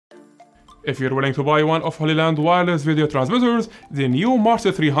If you're willing to buy one of Hollyland wireless video transmitters, the new Mars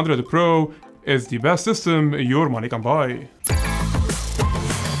 300 Pro is the best system your money can buy.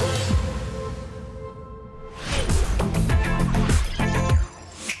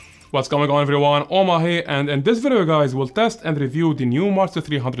 What's going on everyone, Omar here, and in this video guys we'll test and review the new Mars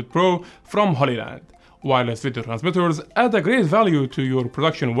 300 Pro from Hollyland. Wireless video transmitters add a great value to your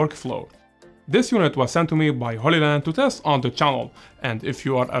production workflow. This unit was sent to me by Hollyland to test on the channel, and if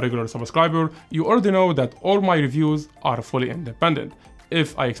you are a regular subscriber, you already know that all my reviews are fully independent.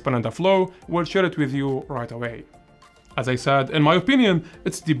 If I experiment a flow, we'll share it with you right away. As I said, in my opinion,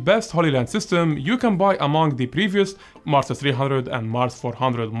 it's the best Hollyland system you can buy among the previous Mars 300 and Mars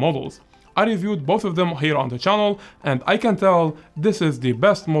 400 models. I reviewed both of them here on the channel, and I can tell this is the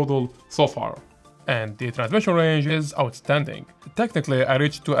best model so far. And the transmission range is outstanding. Technically, I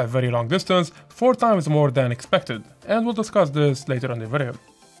reached to a very long distance, 4 times more than expected, and we'll discuss this later in the video.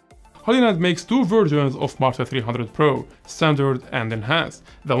 Hollyland makes 2 versions of Mars 300 Pro, Standard and Enhanced.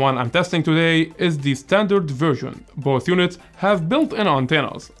 The one I'm testing today is the Standard version. Both units have built-in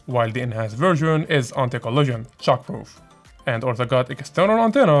antennas, while the Enhanced version is anti-collision, shockproof, and also got external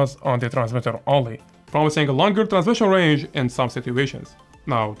antennas on the transmitter only, promising a longer transmission range in some situations.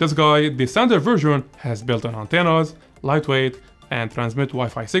 Now, this guy, the Standard version, has built-in antennas, lightweight, and transmit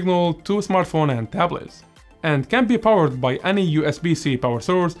Wi-Fi signal to smartphone and tablets, and can be powered by any USB-C power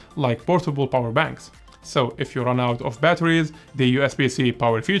source like portable power banks. So if you run out of batteries, the USB-C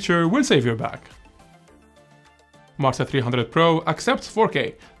power feature will save your back. Mars 300 Pro accepts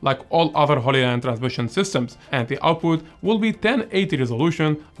 4K like all other Hollyland transmission systems, and the output will be 1080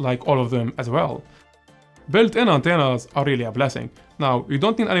 resolution like all of them as well. Built-in antennas are really a blessing. Now, you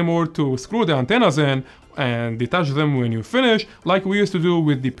don't need anymore to screw the antennas in and detach them when you finish like we used to do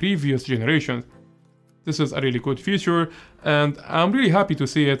with the previous generations. This is a really good feature, and I'm really happy to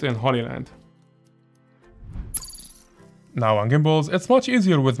see it in Hollyland. Now on gimbals, it's much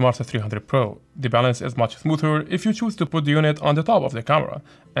easier with Mars 300 Pro. The balance is much smoother if you choose to put the unit on the top of the camera,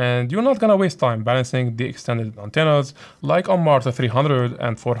 and you're not gonna waste time balancing the extended antennas like on Mars 300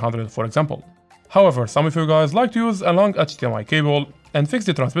 and 400 for example. However, some of you guys like to use a long HDMI cable and fix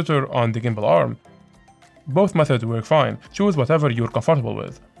the transmitter on the gimbal arm. Both methods work fine, choose whatever you're comfortable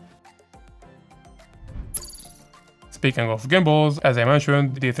with. Speaking of gimbals, as I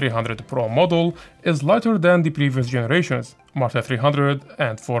mentioned, the 300 Pro model is lighter than the previous generations, Mars 300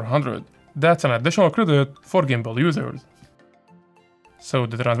 and 400. That's an additional credit for gimbal users. So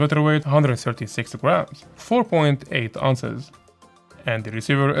the transmitter weight 136 grams, 4.8 ounces. And the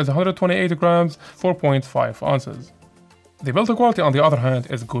receiver is 128 grams, 4.5 ounces. The build quality on the other hand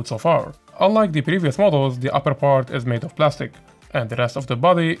is good so far. Unlike the previous models, the upper part is made of plastic, and the rest of the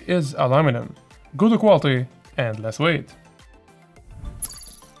body is aluminum. Good quality and less weight.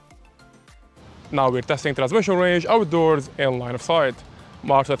 Now we're testing transmission range outdoors in line of sight.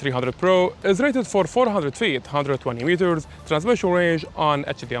 Mars 300 Pro is rated for 400 feet, 120 meters transmission range on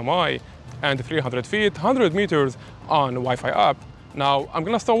HDMI, and 300 feet, 100 meters on Wi-Fi app. Now I'm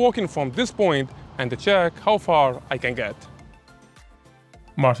gonna start walking from this point and check how far I can get.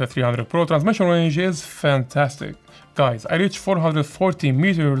 Mars 300 Pro transmission range is fantastic. Guys, I reached 440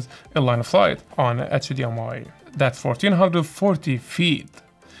 meters in line of sight on HDMI. That's 1440 feet.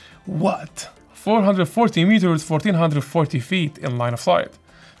 What? 440 meters, 1440 feet in line of sight.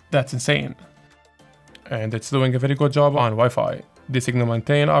 That's insane. And it's doing a very good job on Wi-Fi. The signal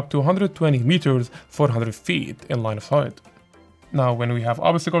maintains up to 120 meters, 400 feet in line of sight. Now, when we have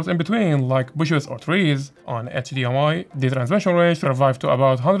obstacles in between, like bushes or trees, on HDMI, the transmission range survives to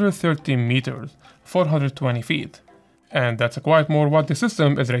about 130 meters, 420 feet. And that's quite more what the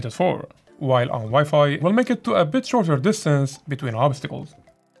system is rated for, while on Wi-Fi, we'll make it to a bit shorter distance between obstacles.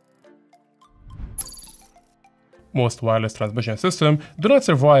 Most wireless transmission systems do not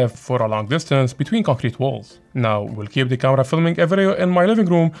survive for a long distance between concrete walls. Now, we'll keep the camera filming a video in my living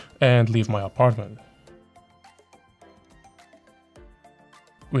room and leave my apartment.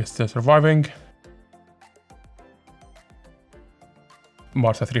 We're still surviving.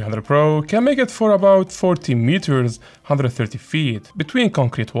 Mars 300 Pro can make it for about 40 meters, 130 feet between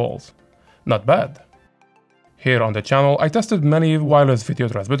concrete walls. Not bad. Here on the channel, I tested many wireless video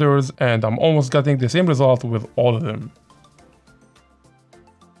transmitters, and I'm almost getting the same result with all of them.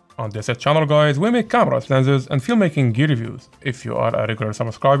 On this channel guys, we make cameras, lenses, and filmmaking gear reviews. If you are a regular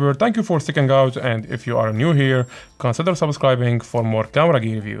subscriber, thank you for sticking out, and if you are new here, consider subscribing for more camera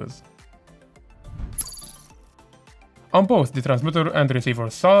gear reviews. On both the transmitter and receiver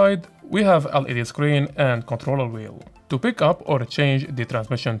side, we have LED screen and controller wheel to pick up or change the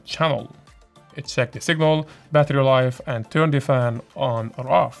transmission channel. Check the signal, battery life, and turn the fan on or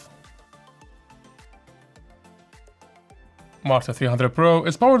off. Martha 300 Pro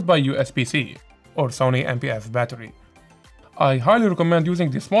is powered by USB-C, or Sony NPF battery. I highly recommend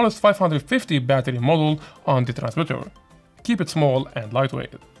using the smallest 550 battery model on the transmitter. Keep it small and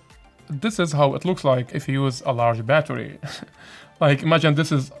lightweight. This is how it looks like if you use a large battery. Like, imagine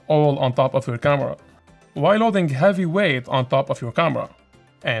this is all on top of your camera, while loading heavy weight on top of your camera.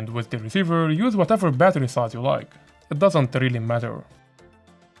 And with the receiver, use whatever battery size you like. It doesn't really matter.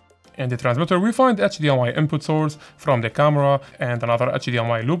 In the transmitter, we find HDMI input source from the camera and another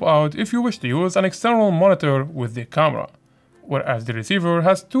HDMI loop out if you wish to use an external monitor with the camera, whereas the receiver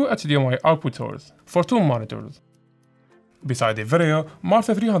has two HDMI output sources for two monitors. Beside the video,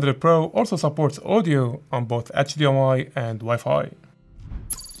 Martha 300 Pro also supports audio on both HDMI and Wi-Fi.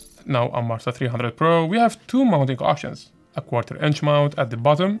 Now on Martha 300 Pro, we have two mounting options, a 1/4" mount at the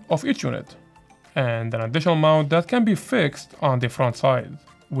bottom of each unit, and an additional mount that can be fixed on the front side,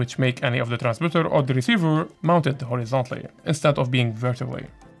 which make any of the transmitter or the receiver mounted horizontally instead of being vertically.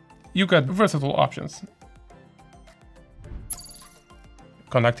 You get versatile options.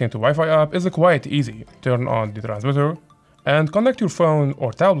 Connecting to Wi-Fi app is quite easy. Turn on the transmitter and connect your phone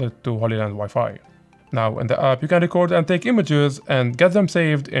or tablet to Hollyland Wi-Fi. Now in the app you can record and take images and get them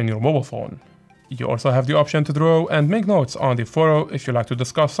saved in your mobile phone. You also have the option to draw and make notes on the photo if you like to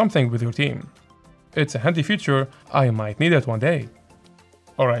discuss something with your team. It's a handy feature, I might need it one day.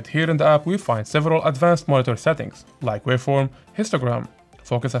 Alright, here in the app we find several advanced monitor settings like waveform, histogram,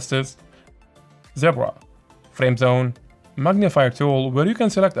 focus assist, zebra, frame zone, magnifier tool where you can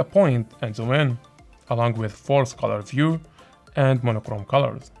select a point and zoom in, along with false color view and monochrome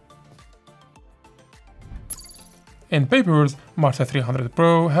colors. In papers, Martha 300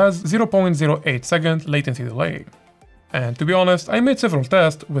 Pro has 0.08 second latency delay. And to be honest, I made several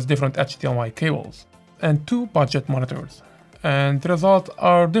tests with different HDMI cables and two budget monitors, and the results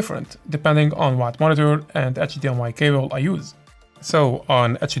are different depending on what monitor and HDMI cable I use. So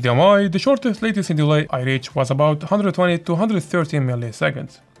on HDMI, the shortest latency delay I reached was about 120 to 130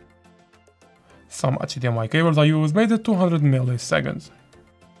 milliseconds. Some HDMI cables I used made it 200 milliseconds,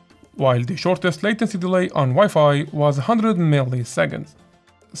 while the shortest latency delay on Wi-Fi was 100 milliseconds.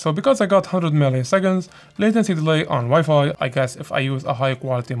 So because I got 100 milliseconds latency delay on Wi-Fi, I guess if I use a high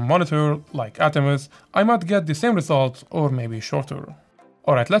quality monitor like Atomus, I might get the same results or maybe shorter.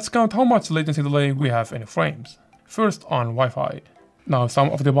 Alright, let's count how much latency delay we have in frames. First on Wi-Fi. Now some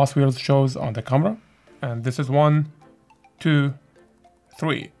of the boss wheels shows on the camera, and this is 1, 2,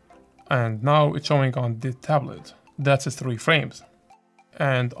 3. And now it's showing on the tablet. That's 3 frames.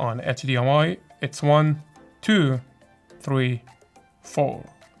 And on HDMI, it's 1, 2, 3, 4.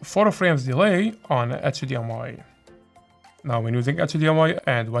 4 frames delay on HDMI. Now when using HDMI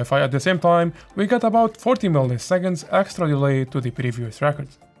and Wi-Fi at the same time, we get about 40 milliseconds extra delay to the previous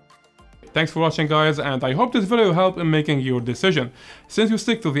records. Thanks for watching guys, and I hope this video helped in making your decision. Since you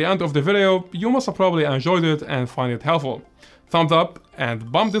stick to the end of the video, you must have probably enjoyed it and find it helpful. Thumbs up and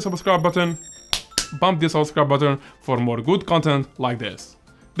bump the subscribe button. For more good content like this.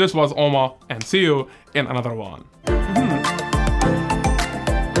 This was Oma, and see you in another one.